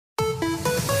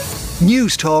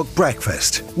News Talk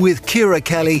Breakfast with Ciara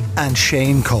Kelly and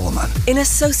Shane Coleman. In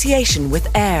association with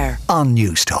AIR On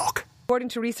News Talk. According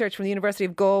to research from the University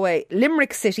of Galway,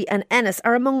 Limerick City and Ennis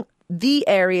are among the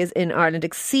areas in Ireland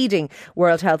exceeding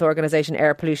World Health Organisation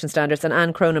air pollution standards. And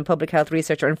Anne Cronin, public health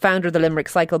researcher and founder of the Limerick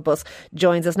Cycle Bus,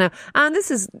 joins us now. And this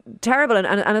is terrible. And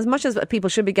as much as people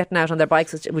should be getting out on their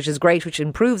bikes, which is great, which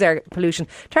improves air pollution,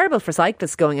 terrible for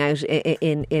cyclists going out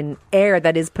in air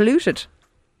that is polluted.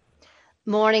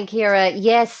 Morning, Ciara.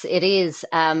 Yes, it is.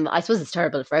 I suppose it's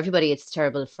terrible for everybody. It's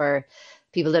terrible for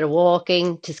people that are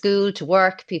walking to school, to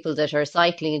work, people that are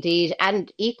cycling indeed,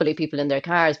 and equally people in their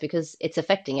cars, because it's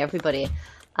affecting everybody.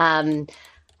 And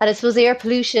I suppose air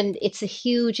pollution, it's a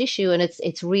huge issue, and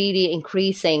it's really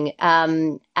increasing.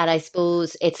 And I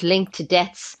suppose it's linked to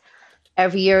deaths.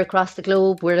 Every year across the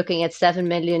globe, we're looking at 7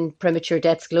 million premature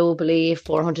deaths globally,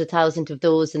 400,000 of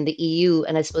those in the EU.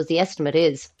 And I suppose the estimate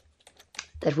is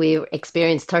that we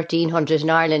experienced 1,300 in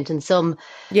Ireland, and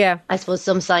I suppose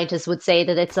some scientists would say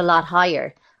that it's a lot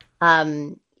higher.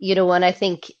 And I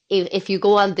think if you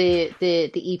go on the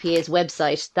EPA's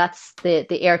website, that's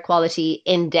the air quality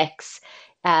index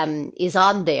is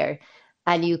on there,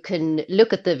 and you can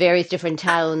look at the various different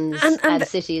towns and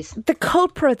cities. The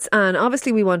culprits, Anne,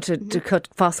 obviously we want to cut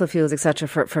fossil fuels, etc.,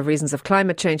 for reasons of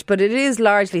climate change, but it is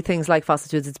largely things like fossil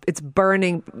fuels. It's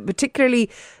burning,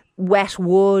 particularly wet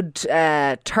wood,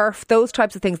 turf, those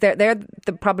types of things. They're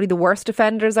probably the worst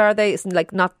offenders, are they? It's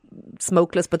like not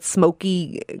smokeless, but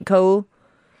smoky coal.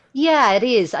 Yeah, it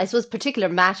is. I suppose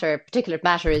particulate matter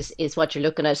is what you're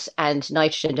looking at, and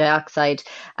nitrogen dioxide,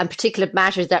 and particulate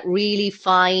matter is that really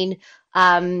fine,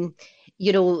 the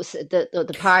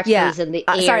particles in the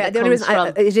air. Sorry, the only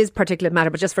reason it is particulate matter,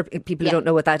 but just for people who don't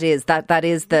know what that is, that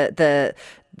is the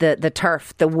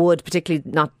turf, the wood, particularly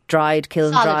not dried,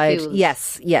 kiln dried. Fuels.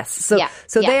 Yes. So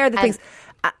they are the things.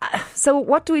 So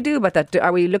what do we do about that?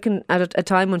 Are we looking at a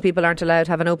time when people aren't allowed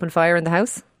to have an open fire in the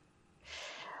house?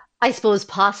 I suppose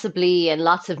possibly, and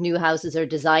lots of new houses are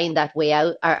designed that way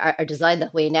are designed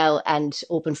that way now, and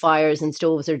open fires and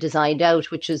stoves are designed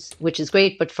out, which is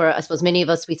great. But for, I suppose, many of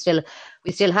us, we still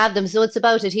have them. So it's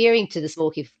about adhering to the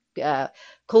smoky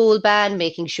coal ban,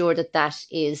 making sure that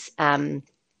is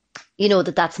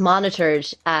that's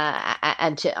monitored,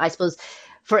 and I suppose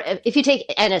if you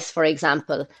take Ennis, for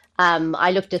example,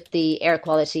 I looked at the air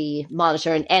quality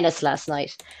monitor in Ennis last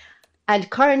night. And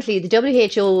currently, the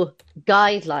WHO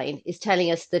guideline is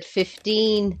telling us that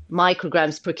 15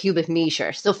 micrograms per cubic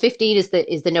metre. So 15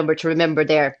 is the number to remember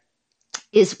there,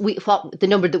 is the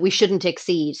number that we shouldn't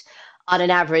exceed on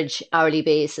an average hourly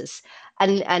basis.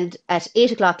 And at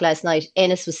 8 o'clock last night,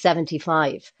 Ennis was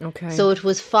 75. Okay. So it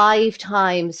was 5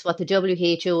 times what the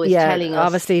WHO is telling us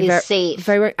obviously is safe.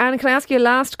 Very. Anne, can I ask you a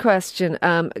last question?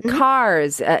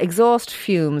 Cars, exhaust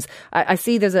fumes. I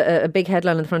see there's a big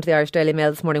headline on the front of the Irish Daily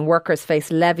Mail this morning. Workers face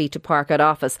levy to park at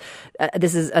office.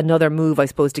 This is another move, I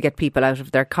suppose, to get people out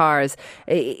of their cars.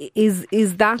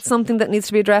 Is that something that needs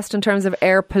to be addressed in terms of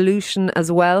air pollution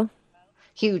as well?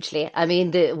 Hugely. I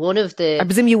mean, I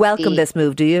presume you welcome this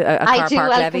move, do you? I do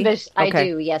welcome it. I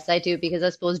do, yes, I do, because I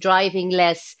suppose driving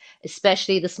less,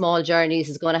 especially the small journeys,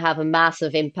 is going to have a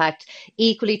massive impact.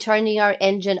 Equally, turning our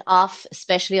engine off,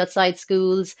 especially outside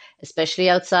schools, especially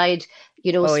outside,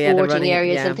 sporting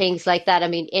areas and things like that. I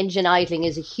mean, engine idling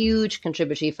is a huge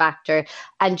contributory factor.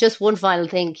 And just one final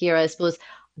thing, Ciara, I suppose,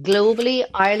 globally,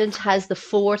 Ireland has the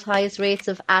 4th highest rates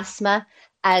of asthma,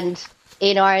 and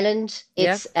in Ireland,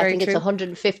 it's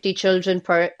 150 children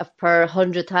per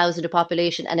 100,000 of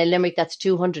population, and in Limerick that's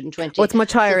 220. Well, it's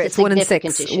much higher. So it's 1 in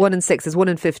 6. Issue. 1 in 6 is 1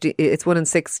 in 50. It's 1 in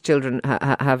 6 children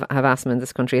have asthma in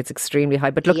this country. It's extremely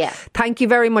high. But look, thank you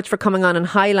very much for coming on and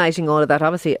highlighting all of that.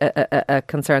 Obviously, a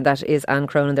concern. That is Anne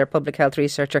Cronin, their public health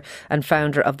researcher and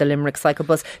founder of the Limerick Cycle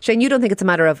Bus. Shane, you don't think it's a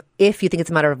matter of if, you think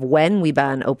it's a matter of when we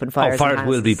ban open fires? Fires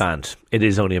will be banned. It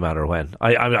is only a matter of when.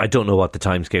 I don't know what the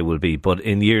timescale will be, but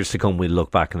in years to come, we'll look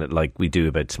back on it like we do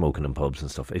about smoking in pubs and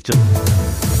stuff. It's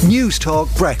just News Talk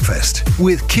Breakfast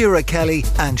with Ciara Kelly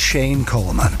and Shane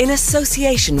Coleman. In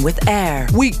association with AIR.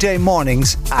 Weekday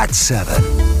mornings at 7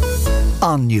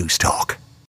 on News Talk.